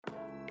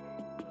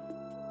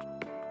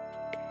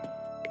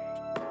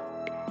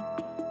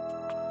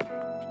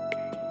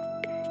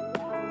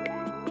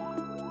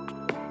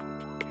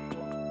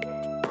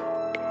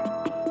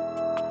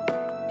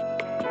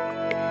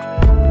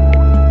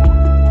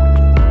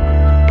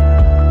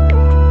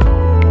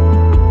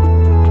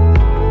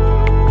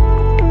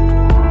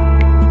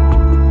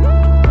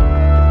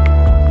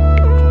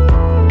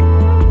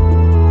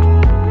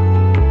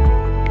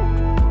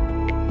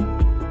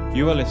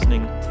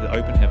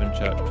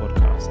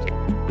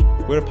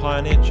We're a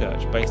pioneer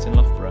church based in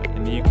Loughborough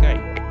in the UK.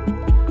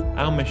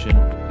 Our mission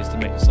is to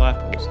make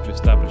disciples who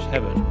establish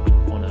heaven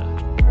on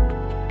earth.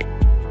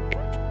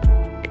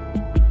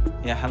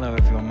 Yeah, hello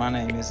everyone. My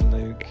name is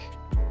Luke,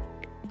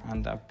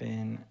 and I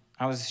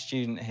was a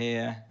student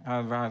here.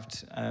 I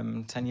arrived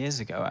 10 years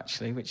ago,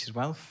 actually, which is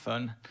well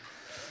fun.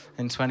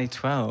 In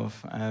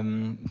 2012,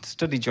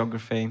 studied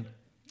geography,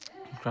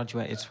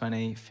 graduated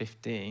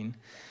 2015.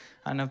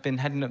 And I've been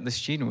heading up the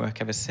student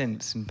work ever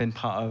since and been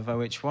part of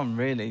OH1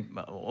 really,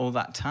 all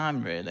that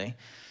time really.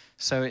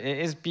 So it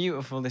is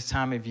beautiful this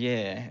time of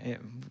year.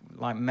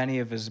 Like many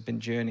of us have been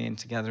journeying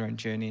together,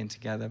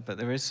 but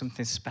there is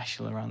something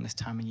special around this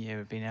time of year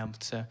of being able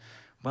to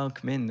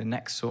welcome in the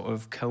next sort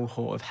of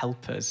cohort of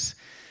helpers.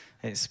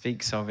 It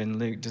speaks of in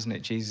Luke, doesn't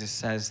it? Jesus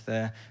says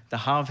the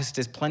harvest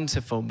is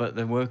plentiful, but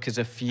the workers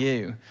are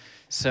few.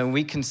 So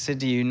we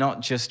consider you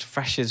not just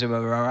freshers who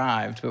have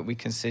arrived, but we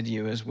consider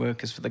you as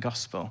workers for the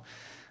gospel.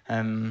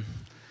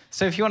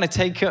 So if you want to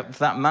take up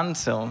that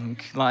mantle,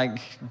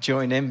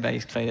 join in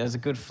basically, there's a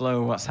good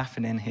flow of what's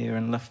happening here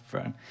in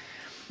Loughborough.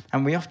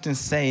 And we often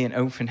say in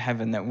Open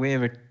Heaven that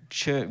we're a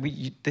church,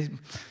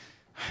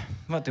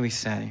 what do we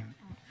say?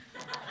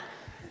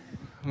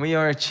 We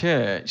are a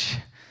church.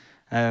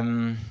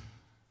 Yeah,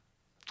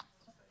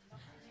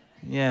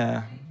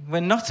 we're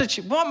not a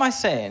church. What am I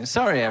saying?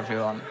 Sorry,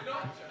 everyone.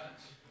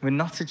 We're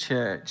not a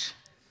church.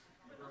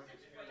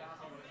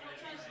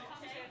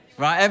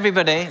 Right,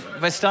 everybody,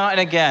 we're starting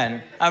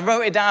again. I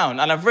wrote it down,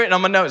 and I've written on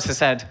my notes, I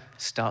said,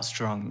 start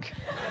strong.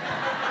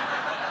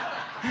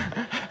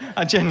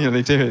 I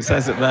genuinely do, it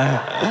says it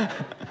there.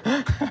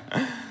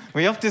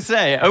 We often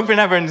say, Open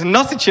Heaven is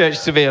not a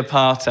church to be a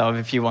part of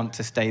if you want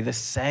to stay the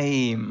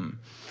same.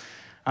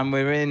 And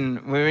we're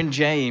in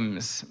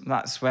James.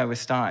 That's where we're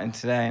starting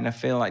today. And I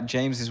feel like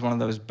James is one of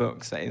those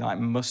books that he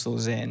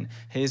muscles in,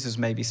 hears us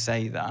maybe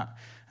say that,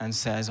 and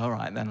says, all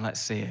right, then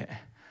let's see it.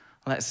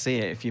 Let's see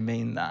it if you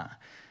mean that.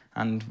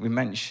 And we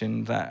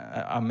mentioned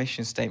that our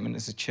mission statement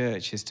as a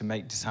church is to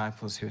make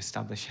disciples who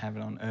establish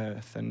heaven on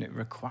earth. And it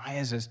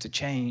requires us to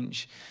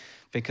change,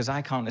 because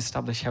I can't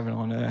establish heaven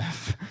on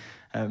earth.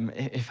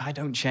 If I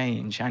don't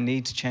change, I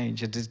need to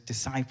change. As a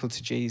disciple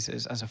to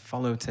Jesus, as a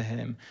follower to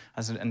him,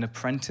 as an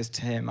apprentice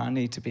to him, I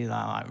need to be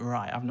like,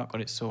 right, I've not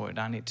got it sorted.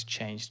 I need to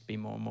change to be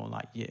more and more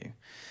like you.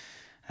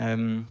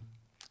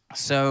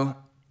 So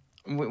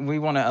we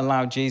want to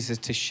allow Jesus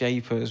to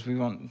shape us. We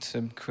want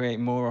to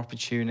create more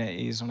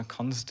opportunities on a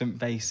constant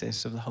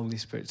basis of the Holy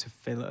Spirit to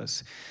fill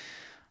us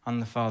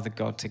and the Father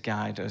God to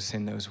guide us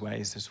in those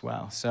ways as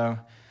well. So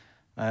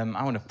I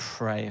want to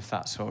pray, if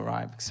that's all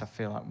right, because I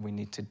feel like we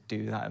need to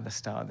do that at the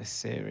start of this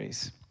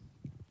series.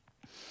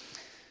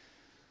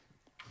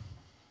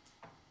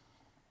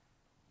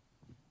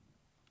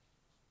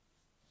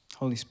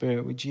 Holy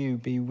Spirit, would you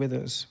be with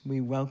us?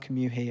 We welcome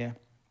you here.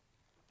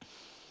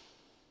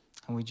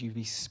 And would you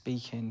be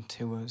speaking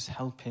to us,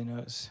 helping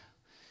us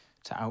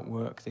to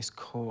outwork this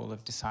call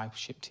of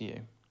discipleship to you?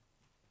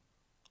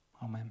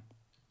 Amen.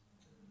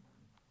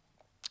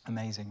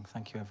 Amazing.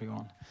 Thank you,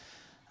 everyone.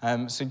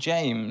 So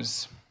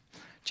James,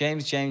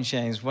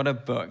 what a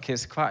book.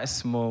 It's quite a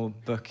small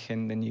book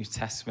in the New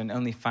Testament,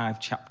 only 5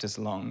 chapters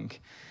long.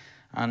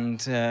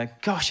 And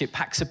gosh, it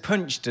packs a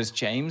punch, does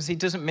James. He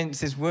doesn't mince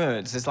his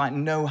words. There's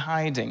no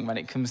hiding when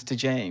it comes to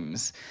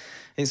James.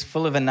 It's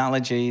full of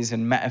analogies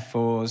and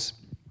metaphors.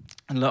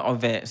 A lot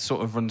of it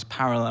sort of runs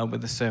parallel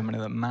with the Sermon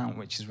on the Mount,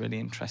 which is really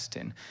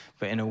interesting,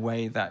 but in a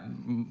way that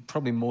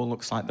probably more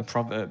looks like the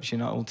Proverbs,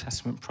 Old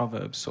Testament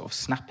Proverbs, sort of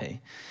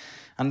snappy.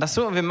 And I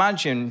sort of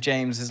imagine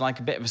James as a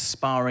bit of a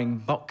sparring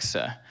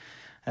boxer,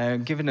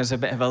 giving us a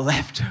bit of a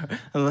left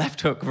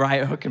hook,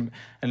 right hook, and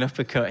an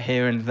uppercut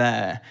here and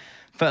there.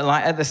 But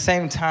at the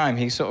same time,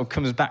 he sort of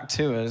comes back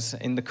to us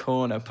in the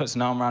corner, puts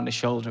an arm around his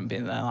shoulder and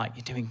being there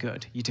you're doing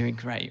good, you're doing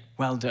great,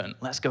 well done,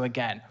 let's go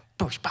again,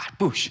 push, back,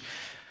 push.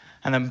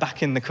 And then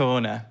back in the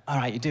corner, all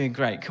right, you're doing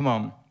great, come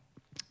on.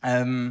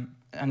 And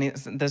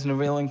there's a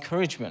real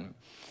encouragement.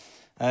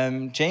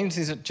 James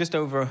is just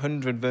over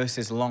 100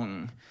 verses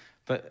long,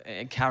 but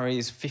it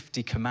carries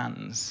 50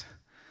 commands.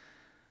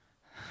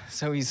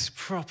 So he's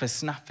proper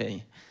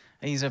snappy.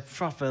 He's a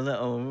proper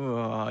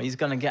little, he's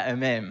going to get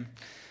him in.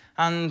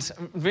 And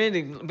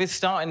really, with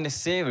starting this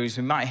series,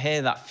 we might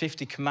hear that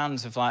 50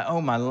 commands of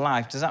oh, my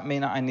life, does that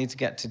mean that I need to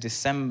get to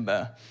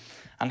December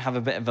and have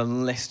a bit of a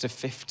list of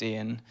 50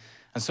 and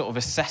sort of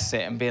assess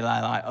it and be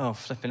oh,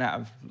 flipping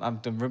out,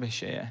 I've done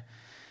rubbish here.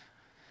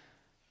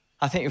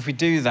 I think if we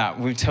do that,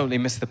 we totally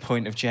miss the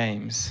point of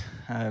James.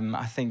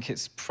 I think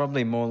it's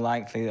probably more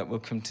likely that we'll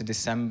come to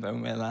December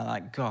and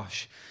we're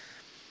gosh,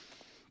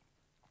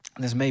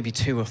 there's maybe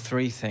 2 or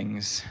 3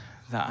 things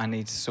that I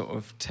need to sort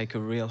of take a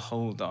real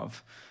hold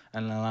of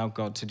and allow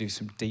God to do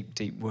some deep,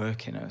 deep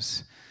work in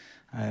us.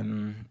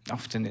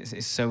 Often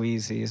it's so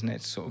easy, isn't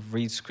it, to sort of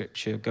read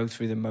scripture, go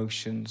through the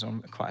motions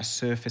on quite a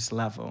surface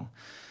level.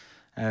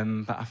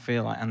 But I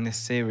feel in this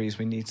series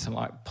we need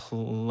to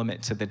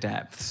plummet to the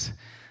depths.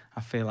 I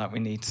feel like we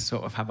need to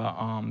sort of have our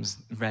arms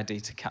ready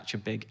to catch a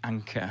big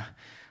anchor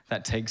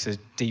that takes us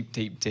deep,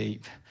 deep,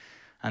 deep.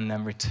 and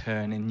then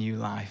return in new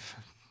life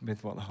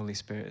with what the Holy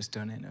Spirit has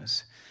done in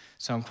us.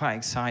 So I'm quite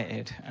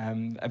excited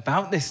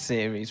about this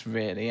series,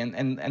 really.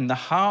 And the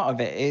heart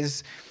of it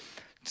is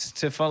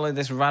to follow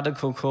this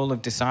radical call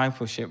of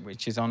discipleship,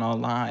 which is on our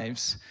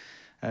lives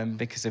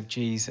because of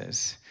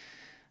Jesus.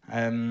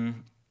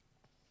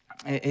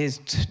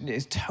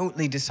 It's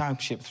totally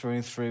discipleship through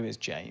and through, is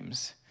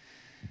James.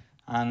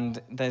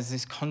 And there's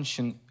this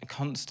constant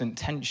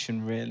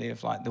tension, really,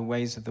 of like the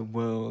ways of the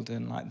world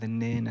and like the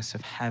nearness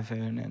of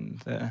heaven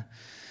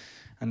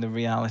and the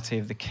reality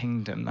of the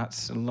kingdom.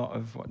 That's a lot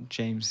of what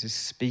James is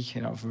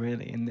speaking of,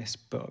 really, in this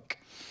book.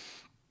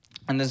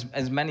 And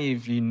as many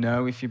of you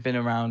know, if you've been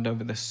around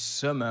over the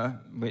summer,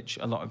 which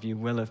a lot of you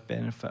will have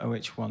been for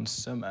OH1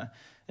 summer,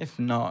 if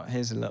not,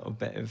 here's a little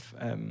bit of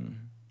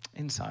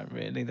insight,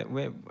 really, that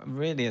we're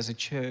really, as a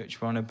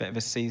church, we're on a bit of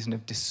a season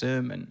of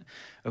discernment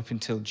up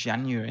until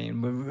January,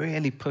 and we're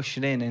really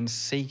pushing in and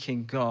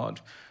seeking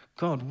God,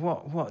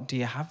 what do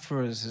you have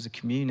for us as a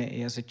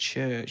community, as a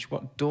church?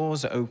 What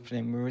doors are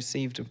opening? We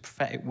received a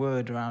prophetic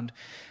word around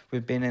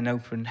we've been in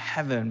open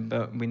heaven,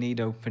 but we need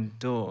open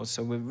doors.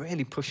 So we're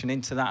really pushing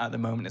into that at the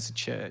moment as a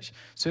church.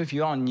 So if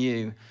you are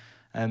new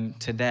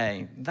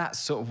today, that's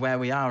sort of where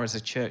we are as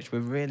a church. We're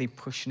really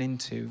pushing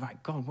into,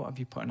 right, God, what have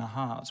you put in our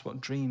hearts?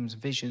 What dreams,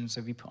 visions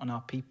have you put on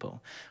our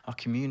people, our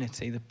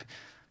community?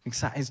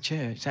 Because that is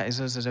church. That is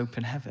us as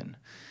open heaven.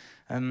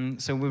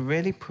 So we're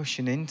really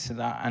pushing into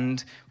that.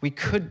 And we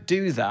could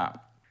do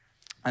that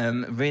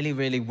really,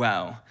 really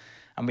well.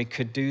 And we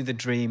could do the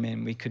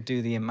dreaming. We could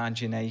do the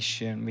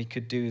imagination. We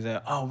could do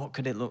what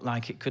could it look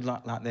like? It could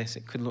look like this.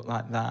 It could look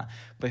like that.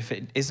 But if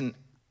it isn't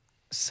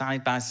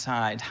side by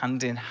side,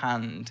 hand in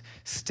hand,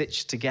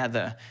 stitched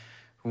together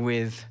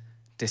with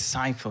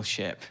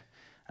discipleship,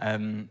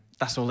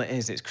 that's all it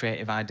is. It's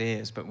creative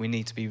ideas. But we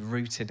need to be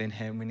rooted in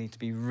him. We need to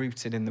be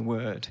rooted in the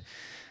word.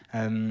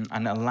 And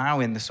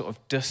allowing the sort of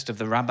dust of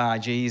the Rabbi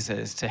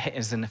Jesus to hit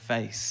us in the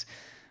face.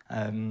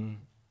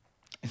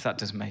 If that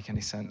doesn't make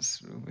any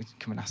sense,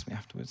 come and ask me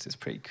afterwards.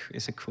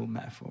 It's a cool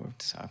metaphor of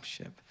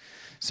discipleship.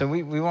 So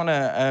we want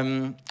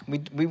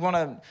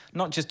to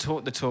not just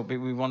talk the talk, but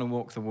we want to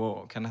walk the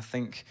walk. And I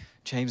think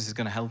James is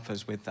going to help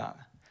us with that.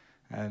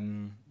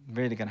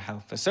 Really going to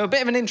help us. So a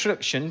bit of an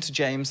introduction to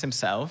James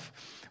himself,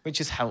 which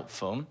is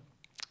helpful.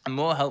 And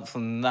more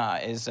helpful than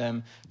that is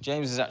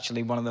James is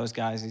actually one of those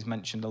guys who's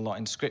mentioned a lot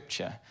in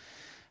Scripture.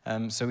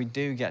 So we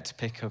do get to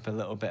pick up a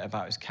little bit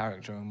about his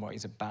character and what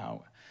he's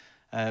about.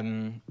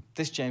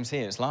 This James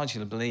here is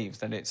largely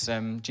believed that it's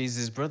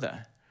Jesus'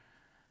 brother,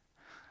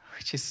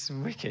 which is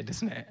wicked,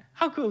 isn't it?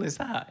 How cool is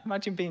that?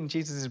 Imagine being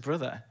Jesus'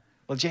 brother.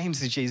 Well,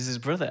 James is Jesus'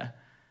 brother.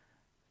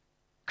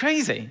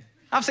 Crazy.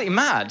 Absolutely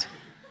mad.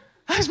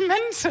 That's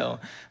mental.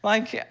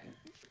 Like,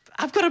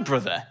 I've got a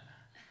brother.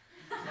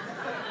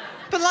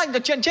 But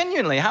like,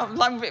 genuinely,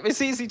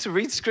 it's easy to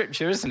read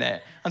Scripture, isn't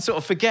it? And sort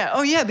of forget,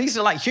 oh yeah, these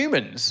are like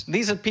humans.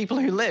 These are people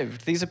who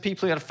lived. These are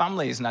people who had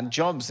families and had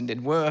jobs and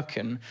did work.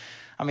 And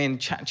I mean,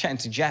 chatting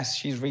to Jess,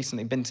 she's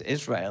recently been to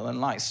Israel, and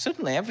like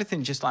suddenly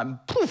everything just like,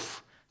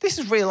 poof, this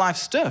is real life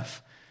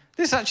stuff.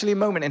 This is actually a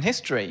moment in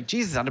history.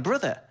 Jesus had a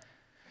brother.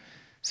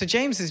 So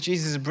James is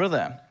Jesus'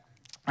 brother,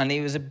 and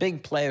he was a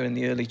big player in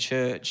the early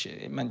church.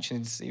 It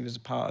mentions he was a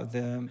part of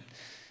the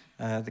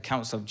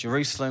Council of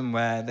Jerusalem,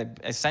 where they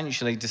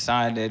essentially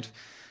decided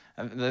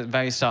at the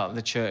very start of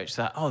the church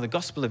that, the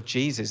gospel of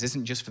Jesus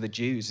isn't just for the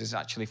Jews, it's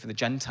actually for the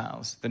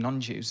Gentiles, the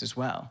non-Jews as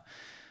well.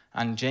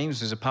 And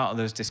James was a part of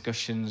those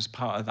discussions,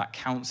 part of that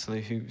council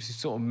who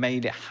sort of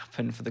made it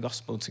happen for the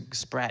gospel to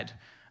spread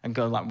and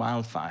go like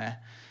wildfire,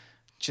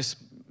 just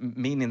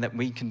meaning that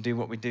we can do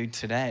what we do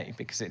today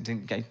because it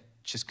didn't get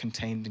just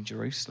contained in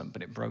Jerusalem,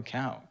 but it broke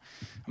out.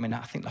 I mean,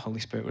 I think the Holy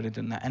Spirit would have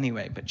done that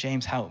anyway, but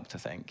James helped, I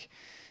think,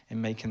 in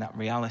making that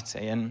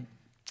reality. And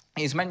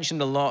he's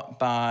mentioned a lot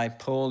by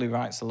Paul, who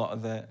writes a lot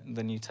of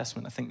the New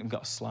Testament. I think we've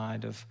got a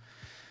slide of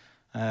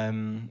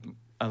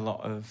a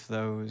lot of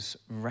those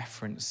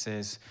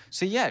references.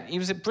 So yeah, he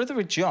was a brother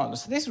of John.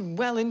 So this is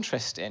well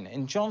interesting.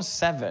 In John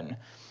 7,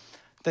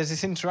 there's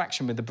this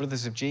interaction with the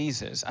brothers of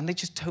Jesus, and they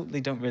just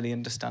totally don't really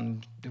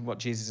understand what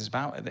Jesus is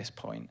about at this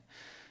point.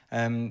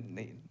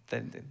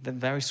 They're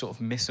very sort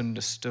of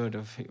misunderstood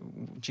of,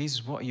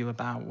 Jesus, what are you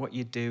about? What are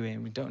you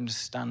doing? We don't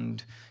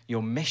understand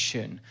your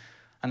mission.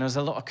 And there's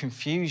a lot of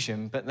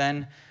confusion. But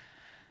then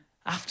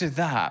after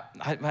that,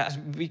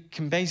 we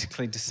can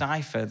basically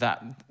decipher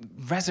that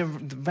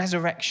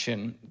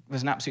resurrection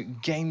was an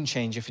absolute game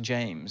changer for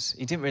James.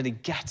 He didn't really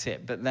get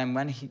it, but then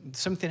when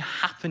something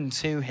happened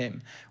to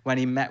him when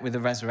he met with the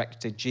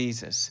resurrected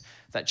Jesus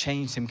that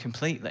changed him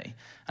completely.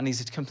 And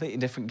he's a completely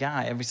different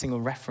guy. Every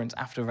single reference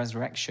after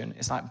resurrection,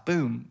 it's like,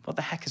 boom, what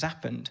the heck has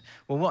happened?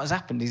 Well, what has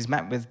happened? He's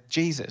met with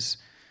Jesus,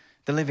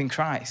 the living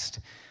Christ.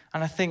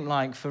 And I think,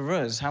 like, for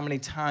us, how many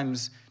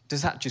times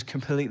does that just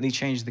completely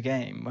change the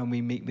game when we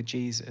meet with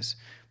Jesus,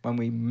 when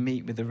we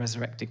meet with the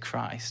resurrected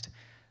Christ?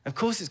 Of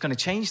course it's going to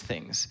change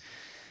things.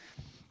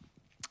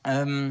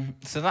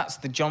 So that's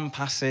the John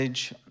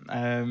passage.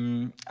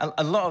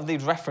 A lot of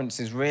these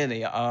references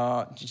really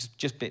are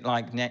just a bit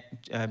like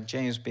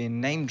James being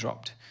name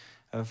dropped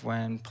of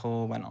when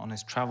Paul went on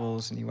his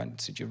travels and he went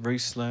to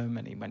Jerusalem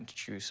and he went to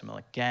Jerusalem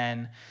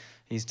again.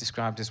 He's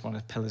described as one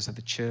of the pillars of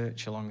the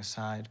church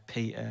alongside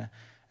Peter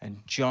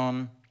and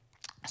John.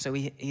 So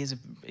he's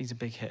a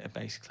big hitter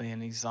basically,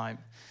 and he's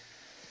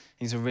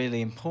a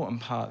really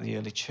important part of the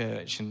early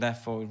church, and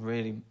therefore a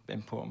really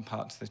important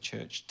part to the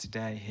church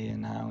today, here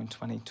now in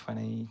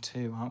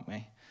 2022, aren't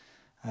we?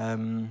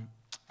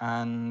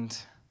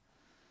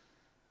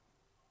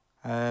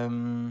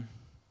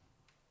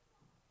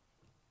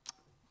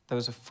 There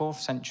was a 4th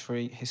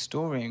century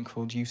historian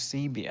called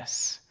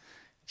Eusebius,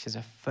 which is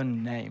a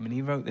fun name, and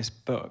he wrote this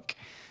book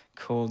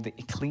called The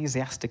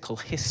Ecclesiastical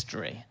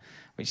History,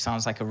 which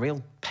sounds like a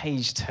real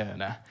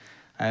page-turner.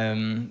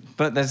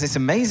 But there's this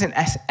amazing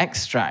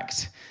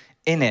extract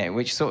in it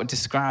which sort of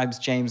describes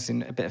James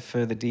in a bit of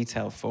further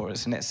detail for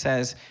us. And it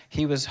says,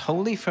 "He was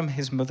holy from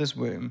his mother's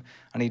womb,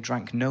 and he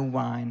drank no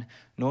wine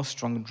nor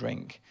strong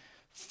drink,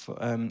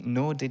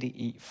 nor did he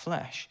eat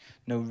flesh.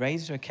 No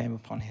razor came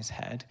upon his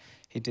head.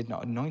 He did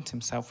not anoint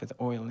himself with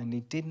oil, and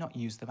he did not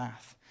use the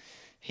bath.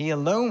 He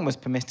alone was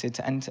permitted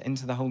to enter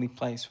into the holy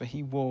place, for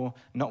he wore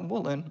not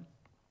woolen,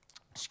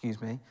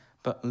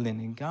 but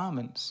linen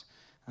garments."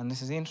 And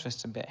this is the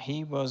interesting bit.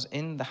 "He was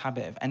in the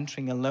habit of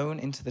entering alone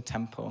into the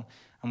temple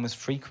and was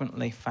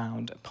frequently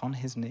found upon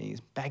his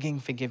knees, begging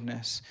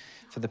forgiveness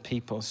for the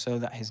people, so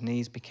that his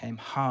knees became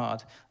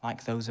hard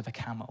like those of a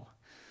camel,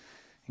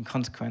 in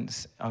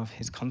consequence of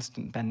his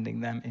constant bending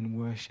them in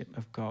worship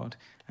of God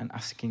and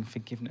asking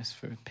forgiveness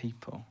for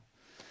people."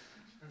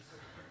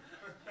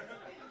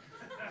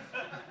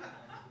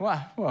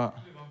 What? Oh,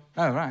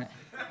 right.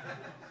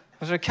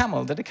 Was there a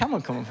camel? Did a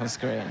camel come up on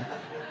screen?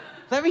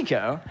 There we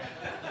go.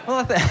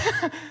 Well,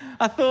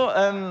 I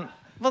thought,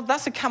 well,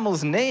 that's a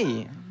camel's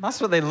knee.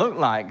 That's what they look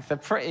like. They're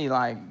pretty,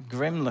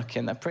 grim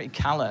looking. They're pretty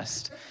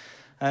calloused.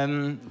 But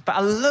I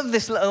love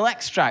this little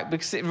extract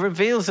because it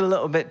reveals a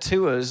little bit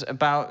to us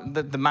about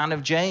the man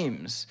of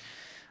James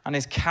and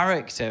his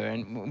character.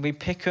 And we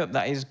pick up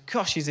that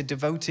he's a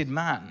devoted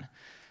man.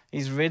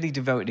 He's really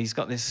devoted. He's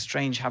got this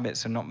strange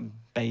habits of not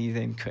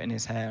bathing, cutting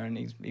his hair, and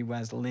he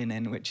wears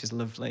linen, which is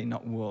lovely,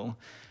 not wool,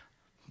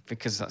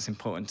 because that's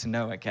important to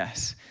know, I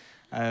guess.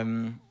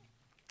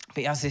 But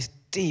he has this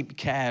deep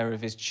care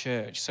of his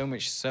church, so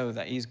much so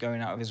that he's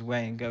going out of his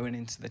way and going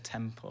into the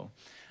temple.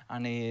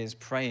 And he is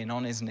praying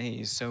on his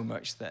knees so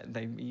much that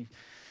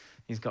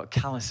he's got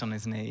callus on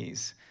his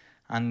knees.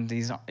 And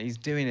he's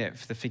doing it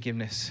for the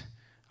forgiveness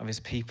of his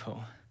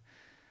people,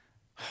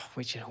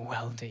 which is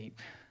well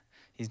deep.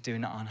 He's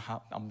doing it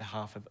on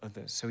behalf of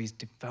others. So he's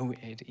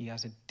devoted. He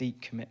has a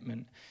deep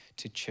commitment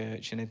to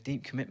church and a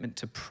deep commitment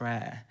to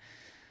prayer.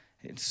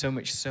 It's so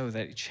much so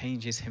that it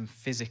changes him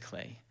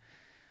physically.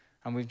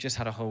 And we've just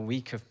had a whole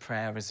week of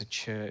prayer as a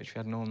church. We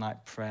had an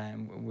all-night prayer,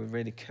 and we're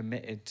really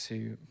committed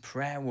to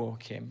prayer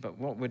walking. But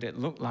what would it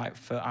look like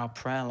for our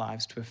prayer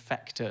lives to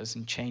affect us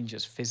and change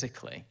us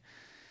physically?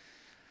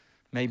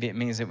 Maybe it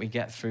means that we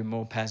get through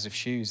more pairs of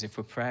shoes if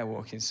we're prayer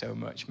walking so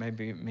much.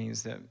 Maybe it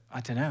means that,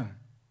 I don't know,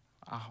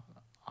 our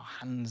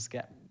hands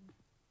get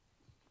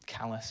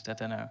calloused, I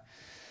don't know.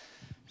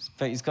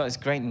 But he's got this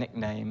great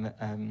nickname,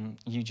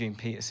 Eugene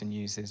Peterson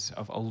uses,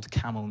 of Old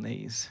Camel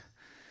Knees.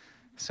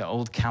 So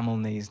Old Camel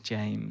Knees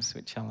James,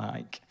 which I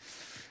like.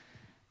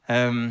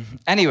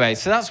 Anyway,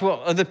 so that's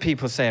what other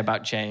people say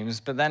about James.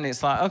 But then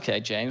it's like, okay,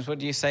 James, what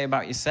do you say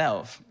about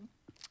yourself?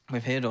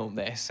 We've heard all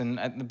this. And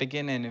at the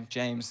beginning of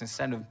James,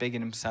 instead of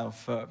bigging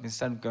himself up,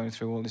 instead of going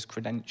through all his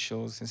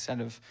credentials,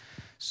 instead of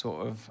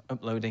sort of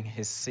uploading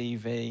his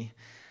CV,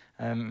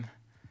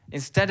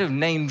 instead of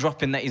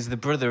name-dropping that he's the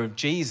brother of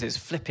Jesus,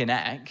 flipping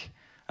heck,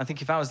 I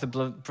think if I was the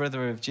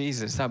brother of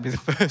Jesus, that would be the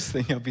first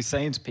thing I'd be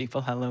saying to people.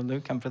 Hello,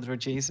 Luke, I'm brother of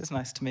Jesus.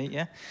 Nice to meet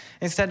you.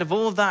 Instead of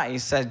all that, he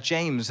said,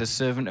 James, a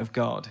servant of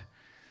God.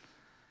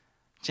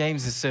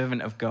 James, a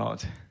servant of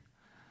God.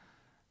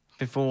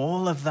 Before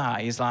all of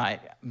that, he's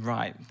like,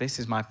 right, this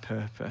is my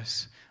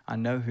purpose. I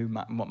know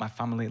what my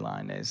family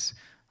line is.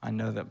 I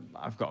know that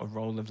I've got a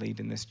role of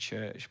leading this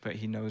church, but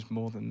he knows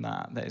more than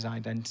that his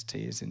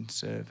identity is in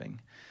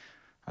serving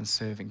and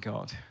serving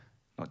God.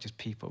 Not just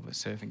people, but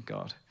serving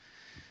God.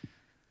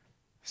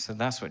 So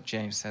that's what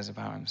James says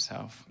about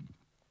himself,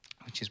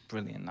 which is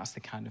brilliant. That's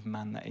the kind of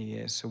man that he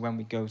is. So when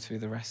we go through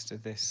the rest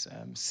of this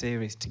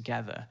series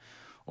together,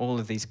 all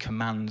of these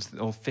commands,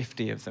 all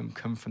 50 of them,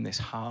 come from this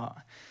heart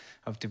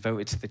of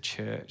devoted to the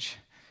church,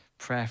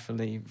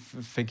 prayerfully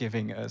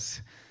forgiving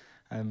us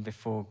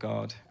before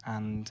God,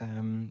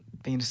 and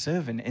being a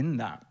servant in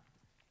that.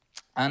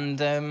 And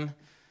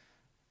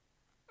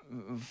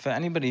for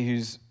anybody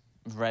who's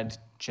read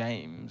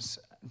James,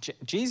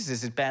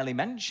 Jesus is barely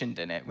mentioned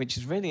in it, which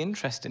is really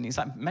interesting. He's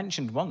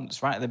mentioned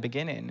once right at the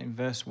beginning in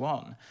verse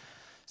 1.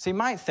 So you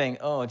might think,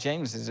 oh,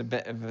 James is a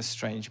bit of a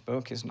strange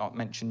book. It's not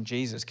mentioned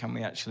Jesus. Can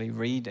we actually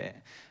read it?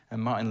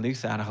 And Martin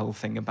Luther had a whole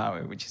thing about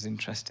it, which is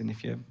interesting.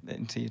 If you're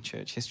into your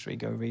church history,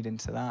 go read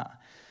into that.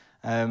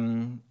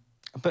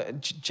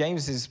 But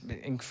James is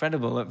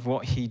incredible at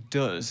what he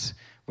does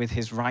with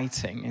his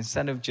writing.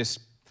 Instead of just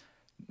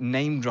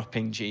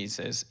name-dropping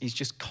Jesus, he's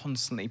just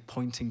constantly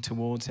pointing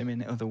towards him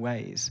in other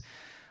ways.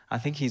 I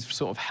think he's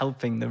sort of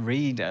helping the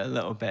reader a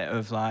little bit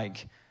of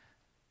like,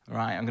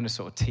 right, I'm going to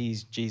sort of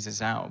tease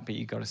Jesus out, but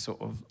you've got to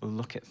sort of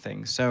look at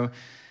things. So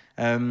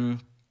there's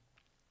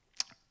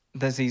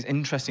these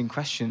interesting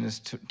questions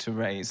to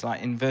raise.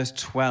 Like in verse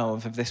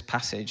 12 of this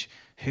passage,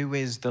 who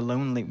is the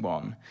lonely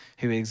one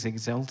who is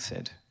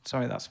exalted?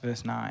 Sorry, that's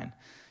verse 9.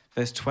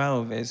 Verse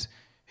 12 is,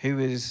 who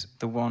is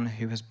the one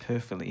who has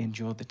perfectly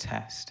endured the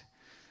test?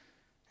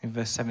 In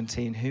verse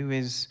 17, who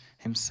is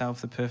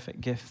himself the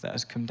perfect gift that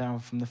has come down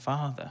from the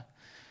Father?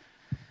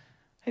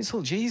 It's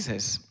all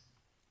Jesus.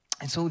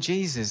 It's all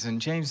Jesus. And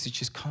James is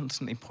just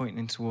constantly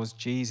pointing towards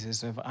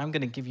Jesus of, I'm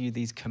going to give you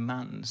these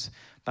commands,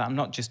 but I'm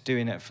not just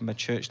doing it from a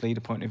church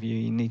leader point of view.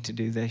 You need to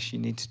do this, you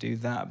need to do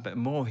that. But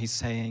more, he's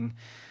saying,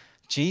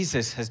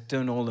 Jesus has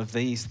done all of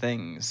these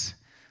things.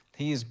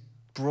 He has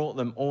brought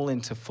them all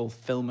into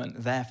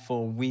fulfillment.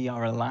 Therefore, we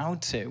are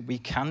allowed to, we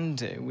can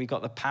do, we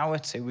got the power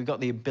to, we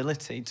got the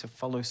ability to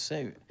follow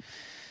suit.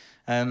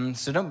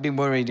 So don't be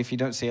worried if you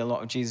don't see a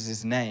lot of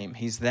Jesus' name.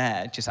 He's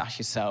there. Just ask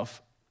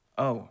yourself,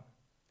 oh,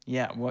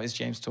 yeah, what is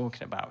James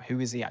talking about? Who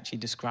is he actually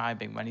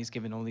describing when he's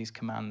giving all these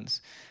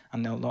commands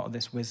and a lot of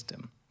this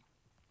wisdom?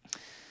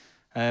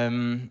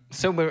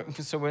 So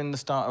we're in the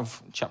start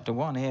of chapter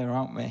 1 here,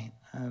 aren't we?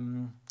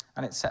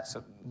 And it sets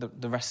up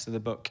the rest of the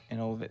book in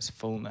all of its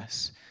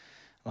fullness.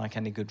 Like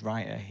any good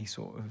writer, he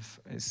sort of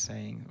is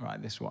saying,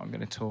 right, this is what I'm going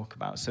to talk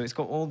about. So it's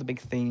got all the big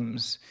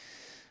themes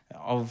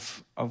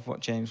of what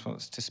James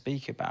wants to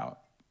speak about.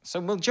 So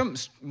we'll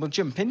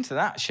jump into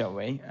that, shall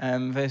we?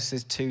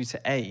 Verses 2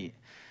 to 8.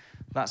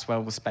 That's where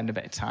we'll spend a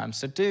bit of time.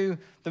 So the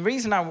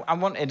reason I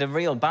wanted a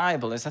real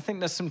Bible is I think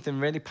there's something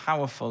really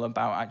powerful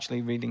about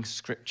actually reading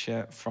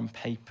scripture from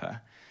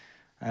paper.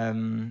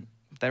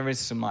 There is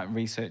some like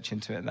research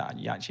into it that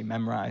you actually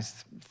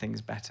memorize things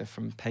better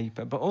from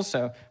paper. But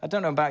also, I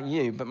don't know about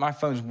you, but my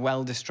phone's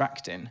well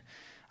distracting.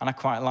 And I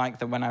quite like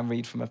that when I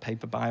read from a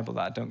paper Bible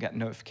that I don't get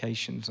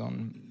notifications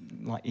on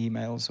like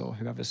emails or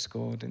whoever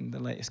scored in the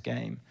latest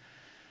game.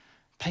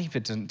 Paper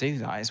doesn't do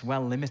that. It's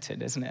well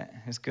limited, isn't it?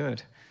 It's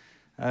good.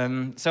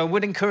 So I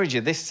would encourage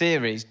you, this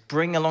series,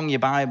 bring along your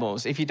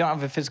Bibles. If you don't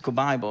have a physical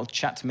Bible,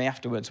 chat to me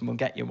afterwards and we'll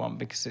get you one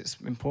because it's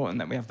important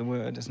that we have the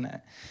Word, isn't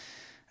it?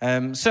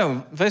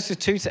 So verses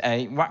 2 to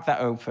 8, whack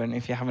that open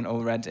if you haven't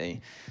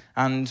already.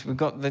 And we've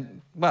got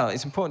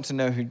it's important to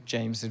know who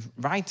James is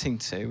writing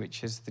to,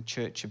 which is the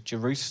Church of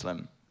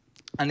Jerusalem.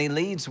 And he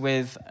leads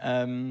with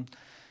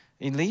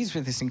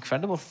this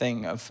incredible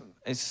thing of,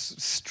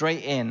 it's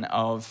straight in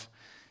of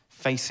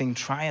facing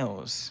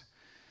trials.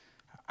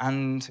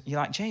 And you're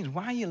like, James,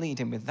 why are you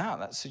leading with that?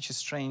 That's such a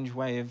strange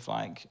way of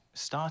like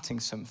starting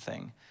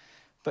something.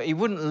 But he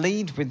wouldn't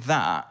lead with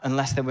that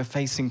unless they were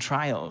facing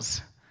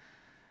trials.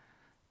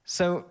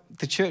 So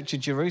the Church of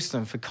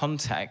Jerusalem, for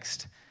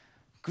context,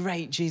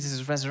 great, Jesus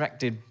is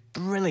resurrected,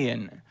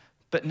 brilliant.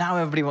 But now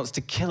everybody wants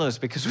to kill us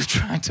because we're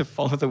trying to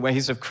follow the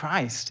ways of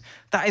Christ.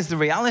 That is the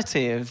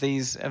reality of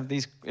these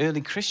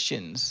early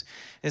Christians,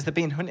 is they're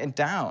being hunted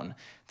down.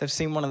 They've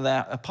seen one of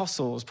their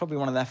apostles, probably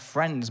one of their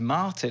friends,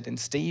 martyred in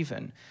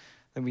Stephen.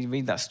 Then we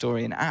read that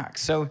story in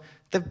Acts. So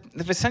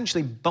they've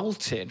essentially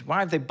bolted. Why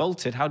have they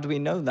bolted? How do we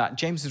know that?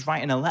 James is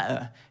writing a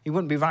letter. He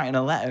wouldn't be writing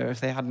a letter if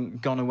they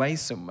hadn't gone away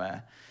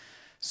somewhere.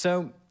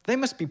 So they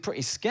must be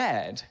pretty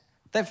scared.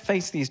 They've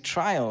faced these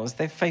trials.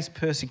 They've faced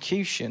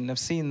persecution. They've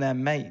seen their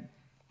mate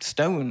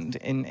stoned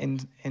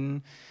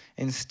in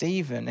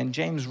Stephen. And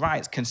James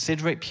writes,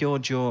 consider it pure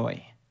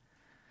joy.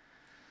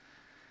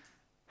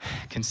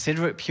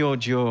 Consider it pure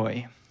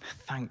joy.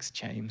 Thanks,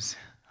 James.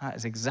 That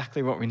is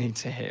exactly what we need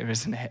to hear,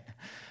 isn't it?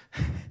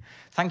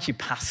 Thank you,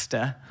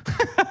 Pastor.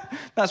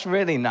 That's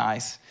really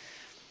nice.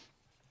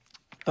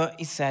 But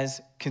he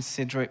says,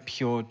 consider it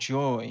pure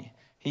joy.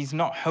 He's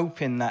not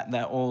hoping that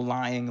they're all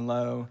lying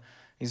low.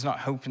 He's not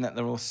hoping that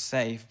they're all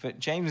safe. But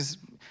James,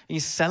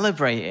 he's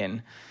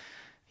celebrating.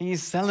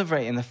 He's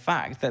celebrating the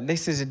fact that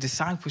this is a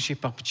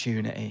discipleship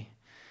opportunity.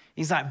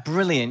 He's like,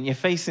 brilliant, you're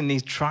facing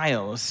these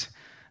trials.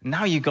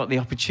 Now you've got the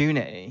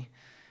opportunity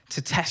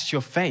to test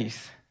your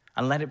faith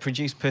and let it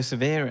produce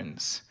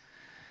perseverance.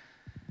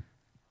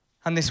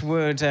 And this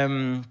word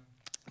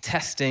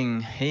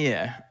testing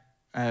here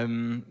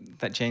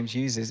that James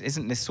uses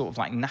isn't this sort of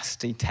like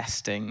nasty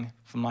testing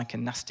from like a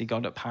nasty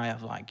God up high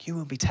of like, you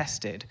will be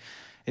tested.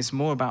 It's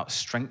more about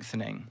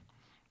strengthening.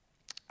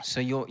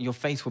 So your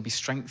faith will be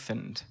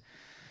strengthened.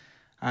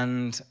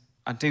 And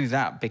I do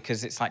that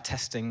because it's like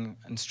testing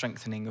and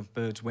strengthening of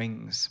birds'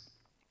 wings.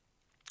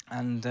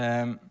 And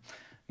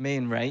me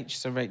and Rach,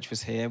 so Rach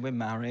was here, we're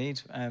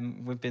married.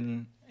 We've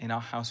been in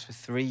our house for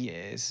 3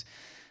 years.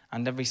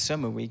 And every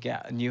summer we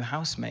get new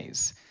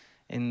housemates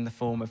in the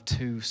form of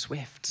 2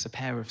 swifts, a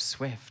pair of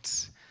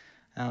swifts.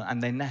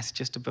 And they nest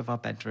just above our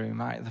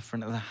bedroom, right at the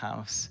front of the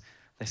house.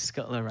 They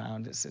scuttle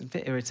around. It's a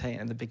bit irritating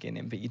at the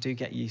beginning, but you do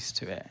get used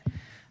to it.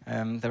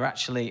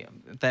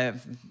 They're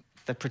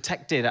They're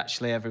protected,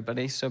 actually,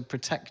 everybody. So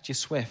protect your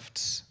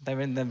swifts.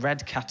 They're in the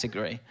red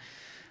category.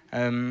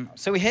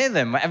 So we hear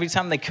them every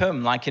time they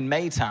come, like in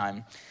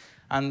Maytime.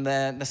 And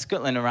they're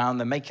scuttling around,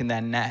 they're making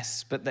their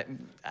nests. But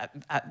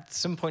at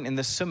some point in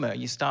the summer,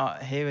 you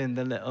start hearing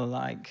the little,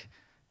 like,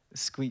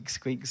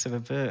 squeaks of a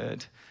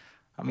bird.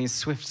 I mean,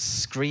 swifts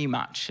scream,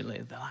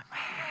 actually. They're like,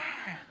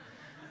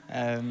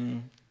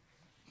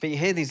 but you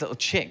hear these little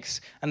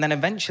chicks, and then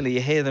eventually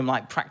you hear them,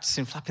 like,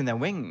 practicing flapping their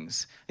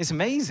wings. It's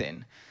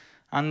amazing.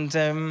 And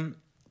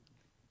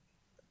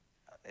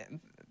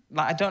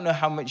I don't know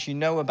how much you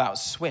know about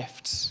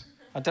swifts.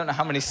 I don't know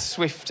how many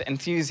swift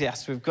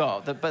enthusiasts we've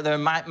got, but they're a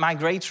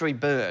migratory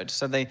bird.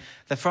 So they're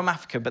from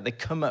Africa, but they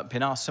come up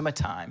in our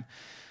summertime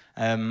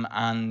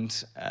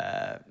and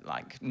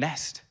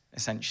nest,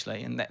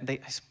 essentially. And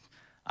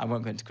I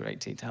won't go into great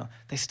detail.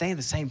 They stay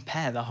the same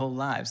pair their whole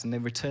lives, and they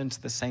return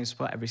to the same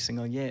spot every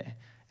single year.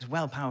 It's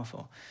well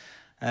powerful.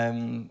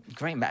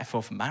 Great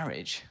metaphor for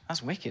marriage.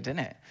 That's wicked, isn't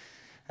it?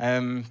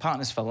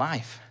 Partners for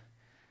life.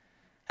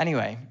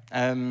 Anyway,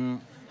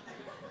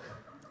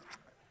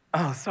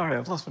 oh, sorry,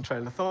 I've lost my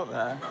train of thought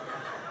there.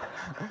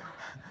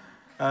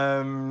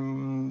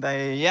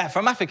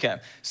 From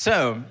Africa.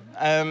 So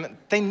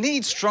they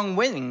need strong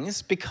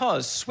wings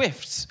because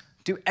swifts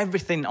do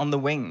everything on the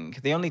wing.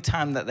 The only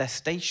time that they're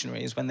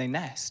stationary is when they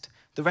nest.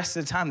 The rest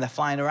of the time, they're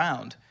flying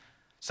around.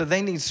 So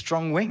they need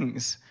strong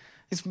wings.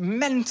 It's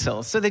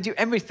mental. So they do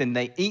everything.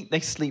 They eat, they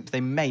sleep,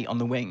 they mate on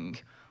the wing.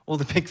 All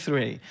the big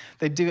three.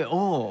 They do it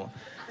all.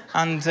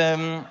 And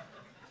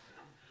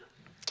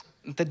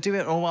they do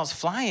it all whilst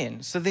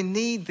flying. So they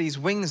need these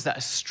wings that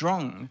are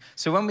strong.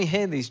 So when we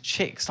hear these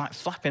chicks like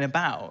flapping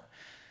about,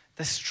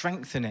 they're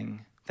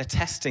strengthening, they're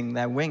testing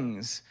their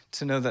wings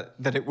to know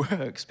that it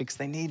works because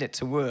they need it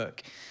to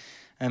work.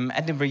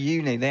 Edinburgh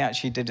Uni, they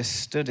actually did a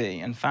study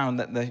and found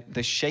that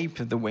the shape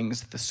of the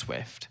wings of the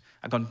swift,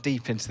 I've gone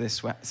deep into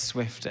this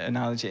swift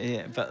analogy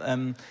here, but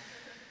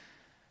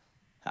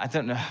I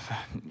don't know.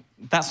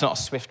 That's not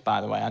a swift,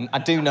 by the way. I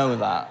do know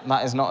that.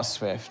 That is not a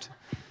swift.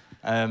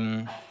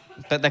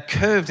 But they're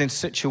curved in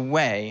such a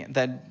way,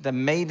 they're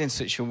made in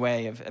such a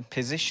way,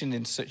 positioned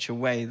in such a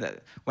way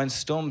that when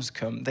storms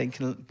come, they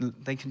can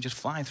just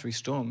fly through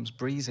storms,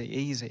 breezy,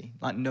 easy,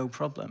 like no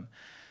problem.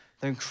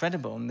 They're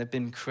incredible, and they've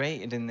been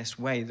created in this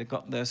way. They've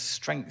got the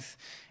strength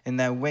in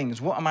their wings.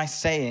 What am I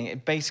saying?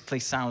 It basically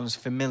sounds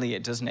familiar,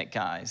 doesn't it,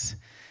 guys?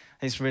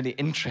 It's really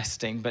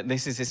interesting, but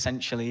this is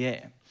essentially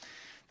it.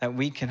 That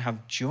we can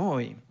have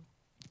joy.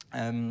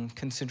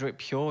 Consider it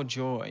pure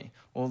joy,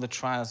 all the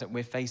trials that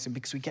we're facing,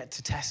 because we get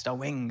to test our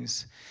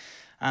wings.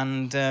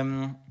 And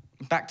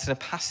back to the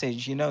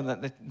passage, you know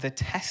that the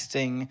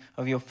testing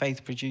of your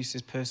faith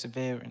produces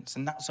perseverance,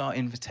 and that's our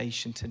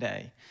invitation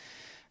today,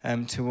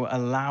 to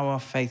allow our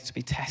faith to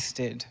be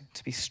tested,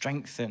 to be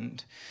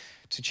strengthened,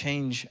 to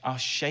change our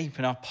shape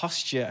and our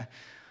posture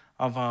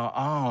of our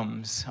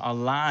arms, our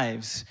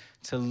lives,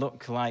 to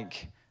look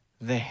like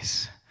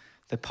this,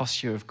 the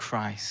posture of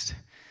Christ,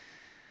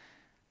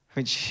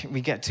 which we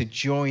get to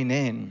join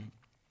in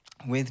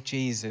with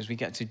Jesus. We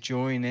get to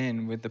join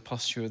in with the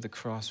posture of the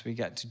cross. We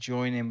get to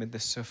join in with the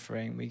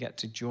suffering. We get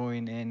to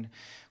join in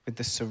with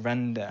the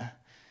surrender.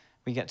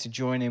 We get to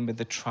join in with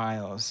the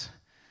trials.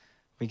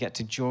 We get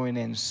to join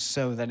in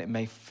so that it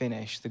may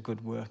finish the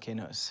good work in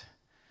us,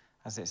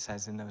 as it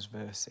says in those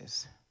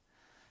verses.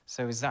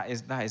 So that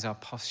is our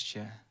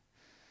posture.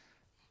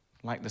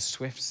 Like the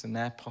swifts and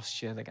their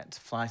posture, they get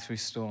to fly through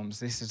storms.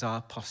 This is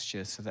our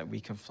posture so that we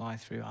can fly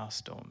through our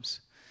storms.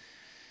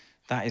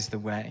 That is the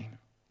way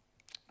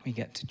we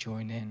get to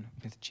join in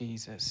with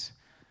Jesus.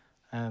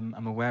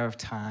 I'm aware of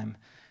time.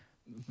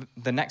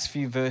 The next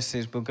few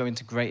verses will go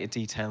into greater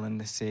detail in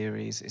this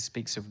series. It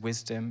speaks of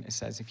wisdom. It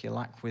says, if you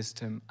lack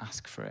wisdom,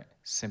 ask for it.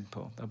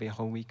 Simple. There'll be a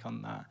whole week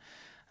on that.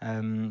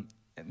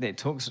 It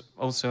talks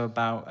also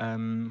about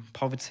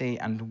poverty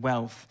and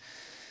wealth.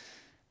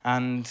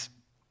 And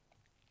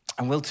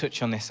we'll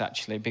touch on this,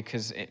 actually,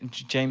 because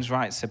James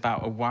writes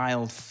about a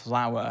wild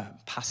flower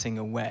passing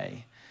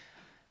away.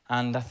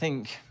 And I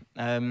think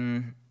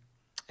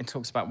it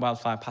talks about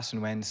wildflower passing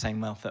away in the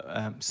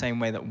same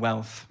way that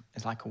wealth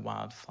is like a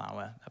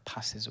wildflower that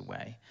passes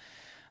away.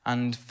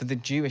 And for the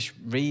Jewish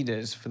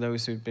readers, for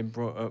those who've been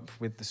brought up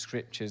with the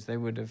scriptures, they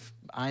would have,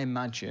 I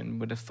imagine,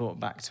 would have thought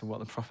back to what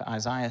the prophet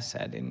Isaiah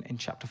said in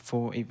chapter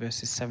 40,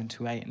 verses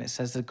 7-8. And it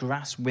says, the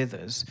grass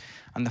withers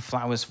and the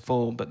flowers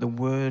fall, but the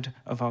word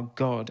of our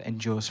God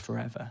endures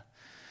forever.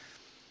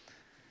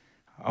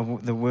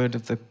 But the word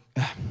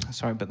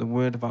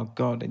of our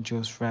God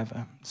endures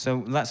forever.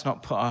 So let's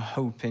not put our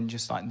hope in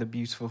just like the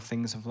beautiful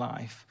things of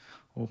life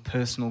or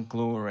personal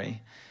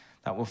glory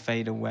that will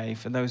fade away.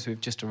 For those who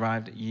have just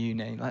arrived at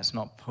uni, let's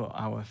not put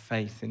our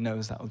faith in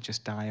those that will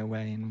just die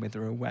away and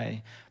wither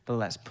away, but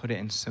let's put it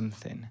in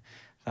something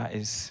that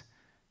is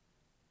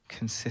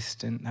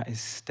consistent, that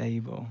is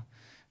stable,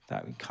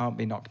 that can't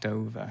be knocked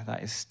over,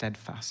 that is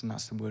steadfast, and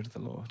that's the word of the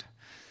Lord.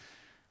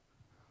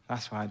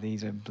 That's why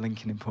these are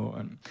blinking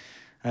important.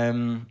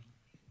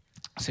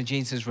 So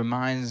Jesus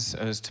reminds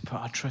us to put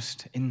our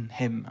trust in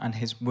him and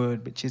his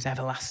word, which is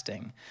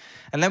everlasting.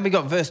 And then we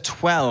got verse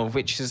 12,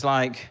 which is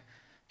like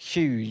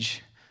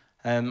huge.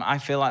 I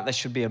feel like there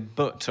should be a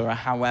but or a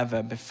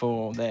however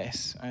before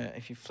this,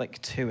 if you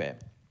flick to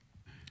it.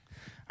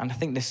 And I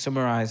think this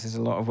summarizes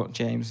a lot of what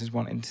James is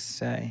wanting to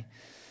say.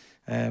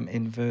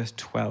 In verse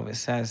 12, it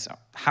says,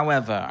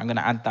 however, I'm going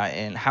to add that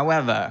in.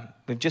 However,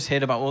 we've just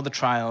heard about all the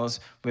trials.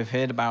 We've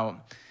heard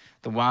about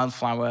the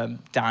wildflower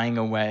dying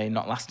away,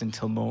 not lasting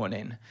till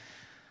morning.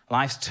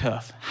 Life's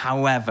tough.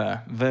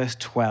 However, verse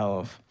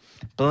 12,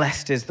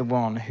 blessed is the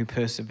one who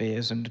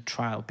perseveres under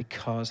trial,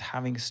 because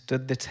having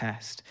stood the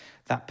test,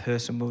 that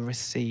person will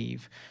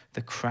receive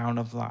the crown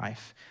of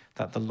life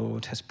that the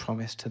Lord has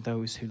promised to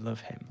those who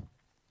love him.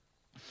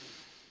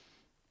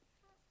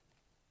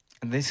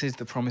 And this is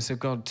the promise of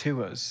God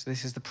to us.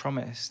 This is the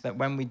promise that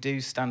when we do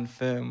stand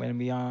firm, when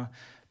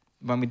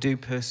we do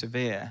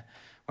persevere,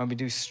 when we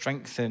do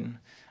strengthen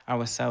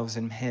ourselves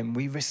in him,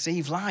 we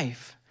receive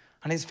life,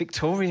 and it's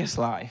victorious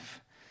life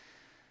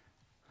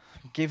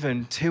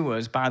given to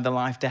us by the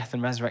life, death,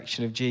 and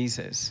resurrection of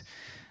Jesus.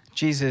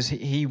 Jesus,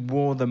 he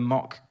wore the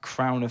mock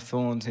crown of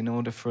thorns in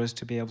order for us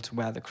to be able to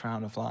wear the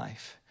crown of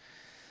life.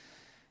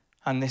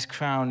 And this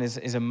crown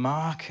is a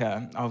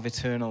marker of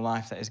eternal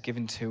life that is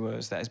given to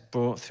us, that is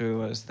brought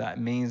through us, that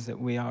means that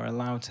we are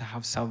allowed to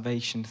have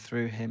salvation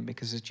through him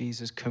because of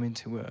Jesus coming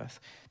to earth,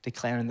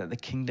 declaring that the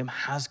kingdom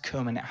has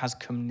come and it has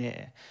come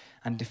near,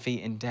 and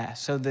defeating death.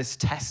 So this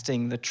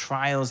testing, the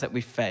trials that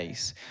we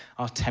face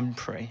are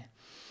temporary.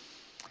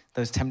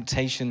 Those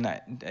temptations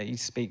that he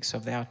speaks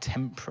of, they are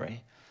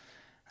temporary.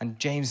 And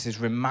James is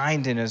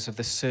reminding us of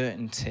the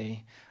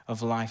certainty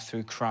of life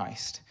through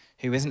Christ,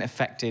 who isn't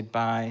affected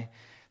by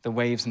the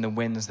waves and the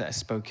winds that are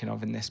spoken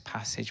of in this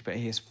passage, but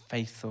he is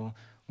faithful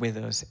with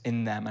us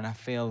in them. And I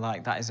feel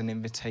like that is an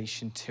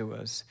invitation to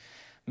us,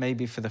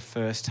 maybe for the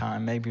first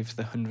time, maybe for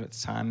the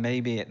 100th time,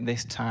 maybe at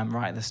this time,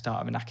 right at the start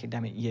of an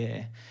academic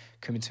year,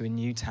 coming to a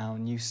new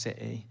town, new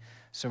city,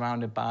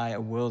 surrounded by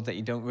a world that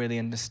you don't really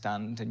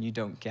understand and you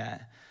don't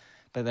get.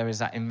 But there is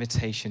that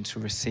invitation to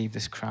receive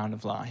this crown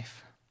of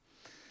life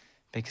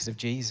because of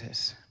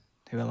Jesus,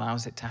 who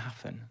allows it to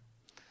happen.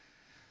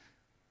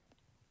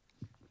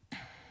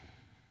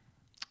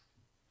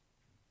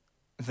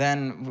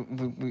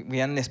 Then we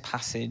end this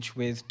passage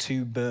with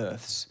two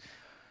births,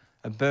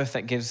 a birth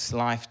that gives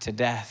life to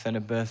death and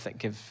a birth that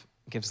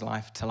gives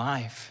life to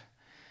life.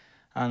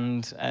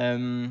 And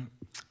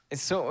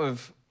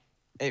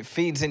it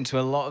feeds into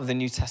a lot of the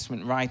New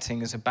Testament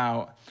writings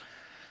about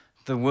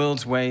the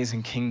world's ways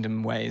and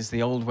kingdom ways,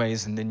 the old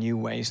ways and the new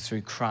ways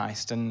through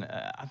Christ. And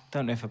I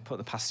don't know if I put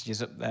the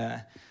passages up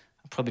there.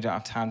 I probably don't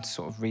have time to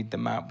sort of read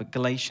them out, but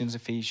Galatians,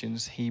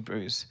 Ephesians,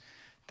 Hebrews,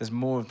 there's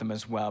more of them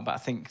as well, but I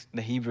think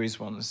the Hebrews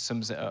one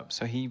sums it up.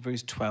 So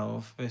Hebrews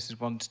 12, verses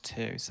 1 to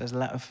 2, it says,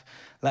 let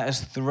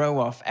us throw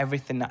off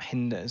everything that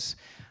hinders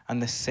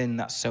and the sin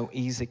that so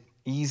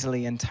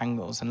easily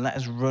entangles, and let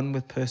us run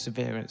with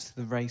perseverance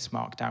the race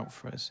marked out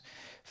for us,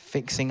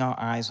 fixing our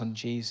eyes on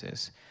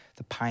Jesus,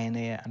 the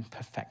pioneer and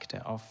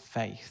perfecter of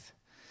faith.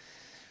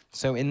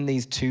 So in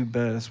these two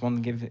births,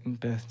 one giving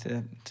birth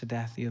to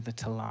death, the other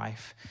to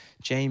life,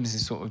 James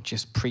is sort of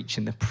just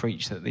preaching the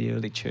preach that the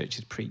early church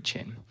is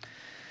preaching.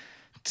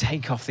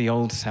 Take off the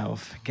old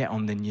self, get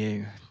on the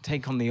new.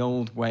 Take on the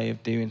old way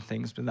of doing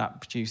things, but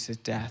that produces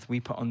death. We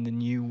put on the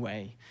new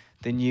way,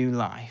 the new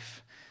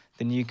life,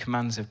 the new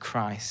commands of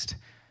Christ,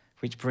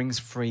 which brings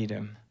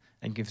freedom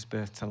and gives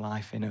birth to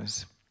life in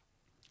us.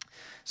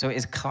 So it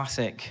is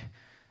classic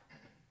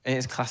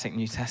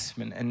New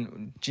Testament.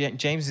 And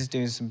James is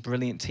doing some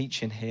brilliant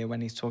teaching here when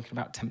he's talking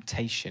about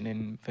temptation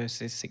in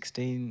verses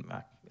 16,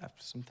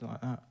 something like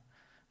that.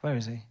 Where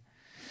is he?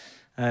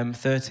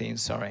 13,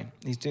 sorry.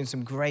 He's doing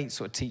some great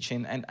sort of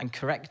teaching and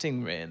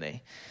correcting,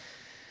 really.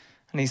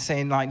 And he's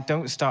saying, like,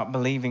 don't start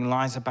believing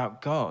lies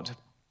about God,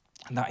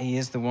 and that he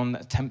is the one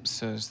that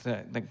tempts us,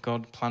 that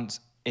God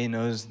plants in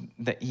us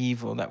the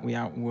evil that we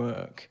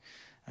outwork.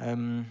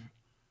 And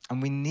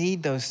we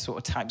need those sort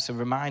of types of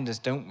reminders,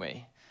 don't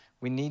we?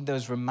 We need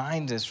those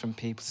reminders from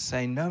people to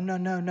say, no,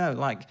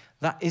 like,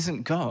 that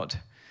isn't God.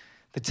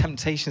 The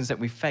temptations that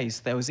we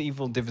face, those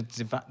evil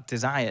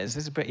desires,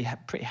 this is a pretty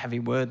heavy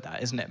word,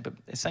 that, isn't it? But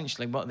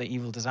essentially, what are the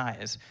evil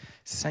desires?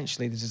 It's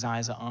essentially the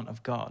desires that aren't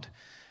of God.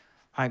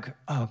 Like,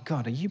 oh,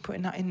 God, are you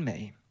putting that in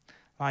me?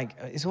 Like,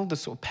 is all the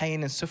sort of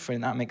pain and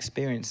suffering that I'm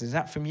experiencing, is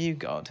that from you,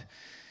 God?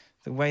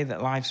 The way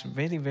that life's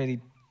really,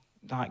 really,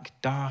 like,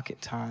 dark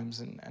at times,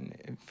 and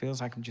it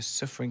feels like I'm just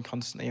suffering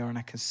constantly, and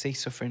I can see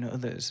suffering in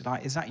others.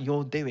 Like, is that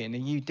your doing? Are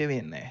you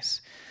doing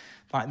this?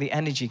 Like the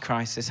energy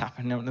crisis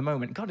happening at the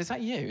moment. God, is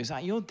that you? Is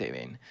that your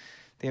doing?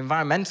 The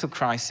environmental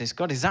crisis.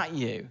 God, is that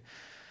you?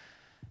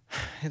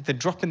 The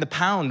drop in the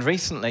pound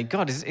recently.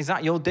 God, is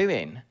that your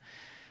doing?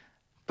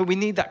 But we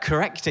need that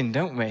correcting,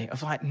 don't we?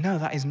 Of like, no,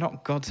 that is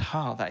not God's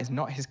heart. That is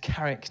not his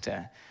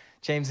character.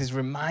 James is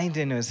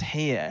reminding us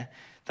here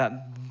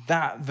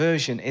that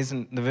version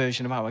isn't the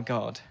version of our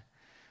God.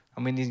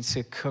 And we need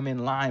to come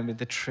in line with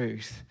the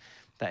truth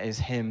that is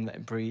him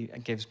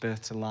that gives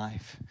birth to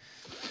life,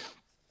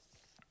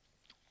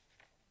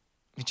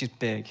 which is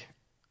big.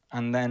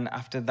 And then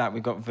after that,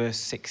 we've got verse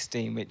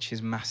 16, which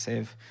is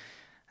massive.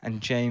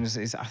 And James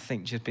is, I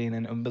think, just being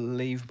an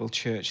unbelievable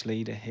church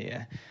leader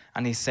here.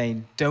 And he's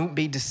saying, don't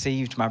be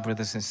deceived, my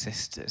brothers and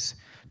sisters.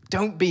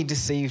 Don't be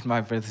deceived,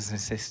 my brothers and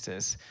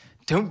sisters.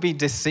 Don't be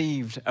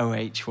deceived,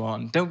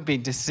 OH1. Don't be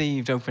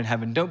deceived, Open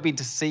Heaven. Don't be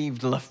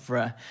deceived,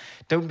 Loughborough.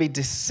 Don't be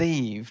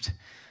deceived.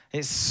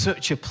 It's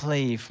such a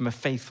plea from a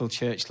faithful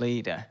church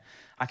leader.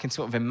 I can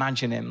sort of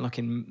imagine him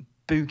looking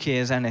booky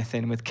as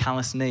anything with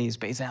callous knees,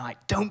 but he's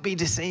like, don't be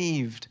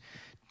deceived.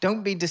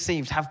 Don't be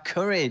deceived. Have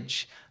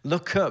courage.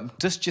 Look up.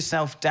 Dust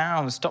yourself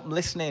down. Stop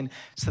listening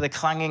to the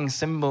clanging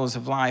cymbals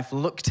of life.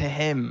 Look to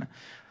him.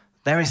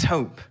 There is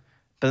hope.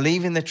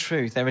 Believe in the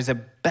truth. There is a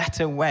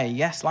better way.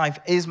 Yes, life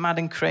is mad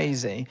and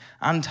crazy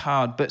and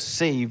hard, but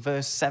see,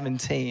 verse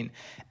 17,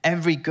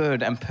 every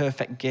good and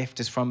perfect gift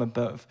is from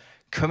above,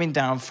 coming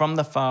down from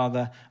the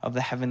Father of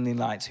the heavenly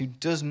lights, who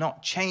does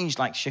not change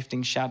like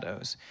shifting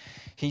shadows.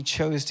 He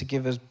chose to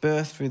give us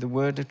birth through the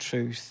word of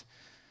truth,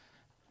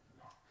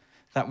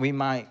 that we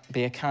might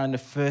be a kind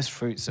of first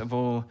fruits of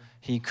all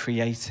he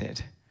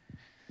created.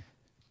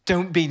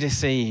 Don't be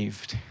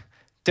deceived.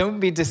 Don't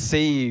be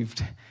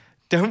deceived.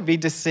 Don't be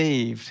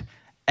deceived.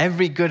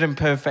 Every good and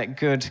perfect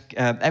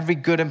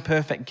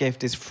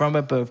gift is from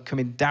above,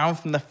 coming down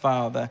from the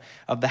Father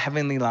of the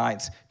heavenly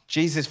lights.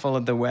 Jesus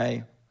followed the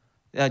way.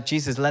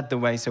 Jesus led the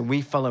way, so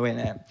we follow in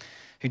it.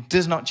 Who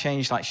does not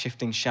change like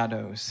shifting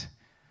shadows.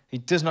 He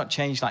does not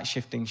change like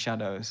shifting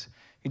shadows.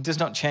 He does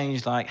not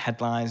change like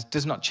headlines,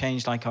 does not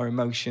change like our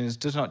emotions,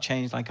 does not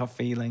change like our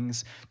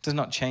feelings, does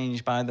not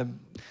change by the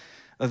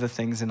other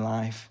things in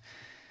life.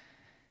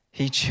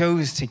 He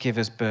chose to give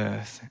us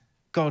birth.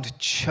 God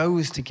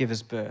chose to give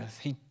us birth.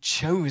 He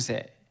chose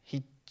it.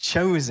 He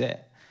chose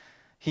it.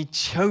 He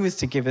chose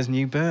to give us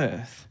new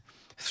birth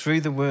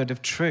through the word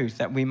of truth,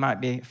 that we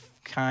might be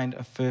kind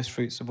of first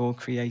fruits of all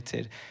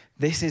created.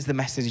 This is the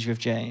message of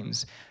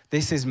James.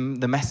 This is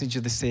the message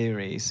of the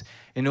series.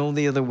 In all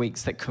the other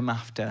weeks that come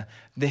after,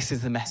 this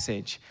is the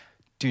message.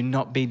 Do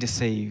not be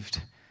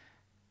deceived.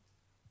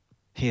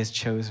 He has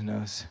chosen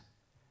us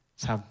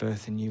to have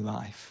birth in new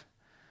life.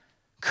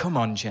 Come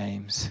on,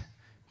 James.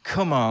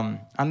 Come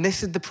on. And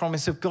this is the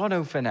promise of God,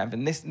 Open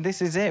Heaven.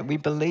 This is it. We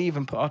believe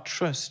and put our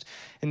trust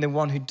in the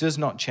one who does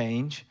not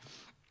change,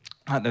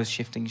 like those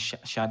shifting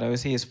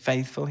shadows. He is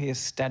faithful. He is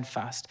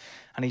steadfast.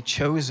 And he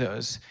chose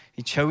us.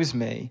 He chose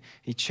me.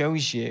 He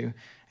chose you,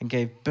 and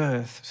gave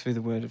birth through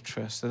the word of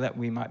trust, so that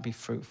we might be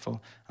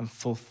fruitful and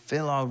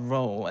fulfill our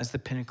role as the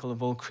pinnacle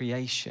of all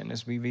creation,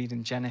 as we read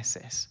in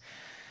Genesis.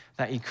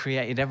 That he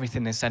created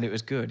everything and said it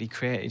was good. He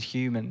created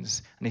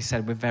humans, and he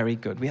said we're very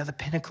good. We are the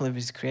pinnacle of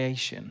his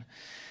creation.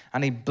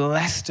 And he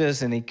blessed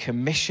us and he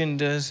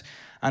commissioned us.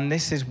 And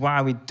this is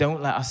why we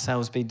don't let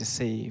ourselves be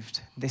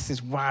deceived. This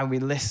is why we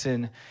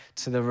listen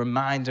to the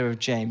reminder of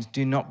James.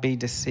 Do not be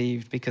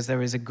deceived, because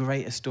there is a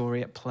greater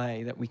story at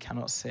play that we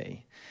cannot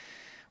see,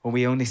 or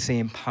we only see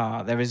in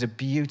part. There is a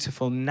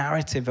beautiful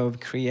narrative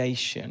of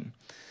creation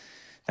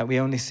that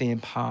we only see in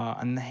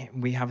part, and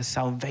we have a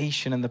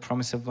salvation and the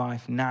promise of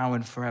life now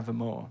and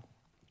forevermore.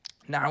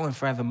 Now and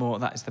forevermore,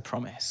 that is the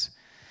promise.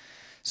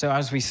 So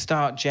as we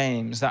start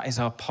James, that is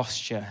our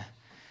posture.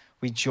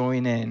 We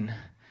join in.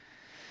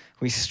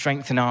 We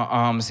strengthen our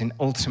arms in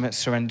ultimate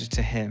surrender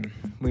to him.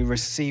 We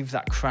receive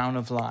that crown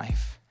of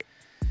life,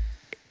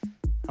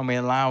 and we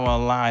allow our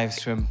lives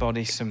to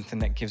embody something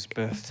that gives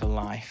birth to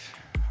life.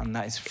 And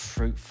that is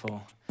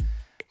fruitful,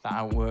 that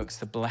outworks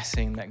the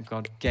blessing that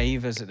God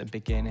gave us at the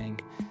beginning,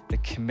 the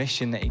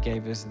commission that he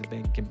gave us at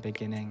the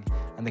beginning,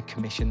 and the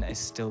commission that is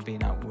still being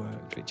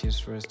outworked, which is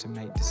for us to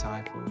make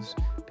disciples,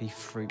 be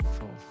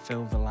fruitful,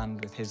 fill the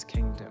land with his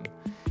kingdom,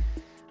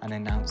 and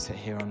announce it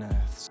here on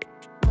earth.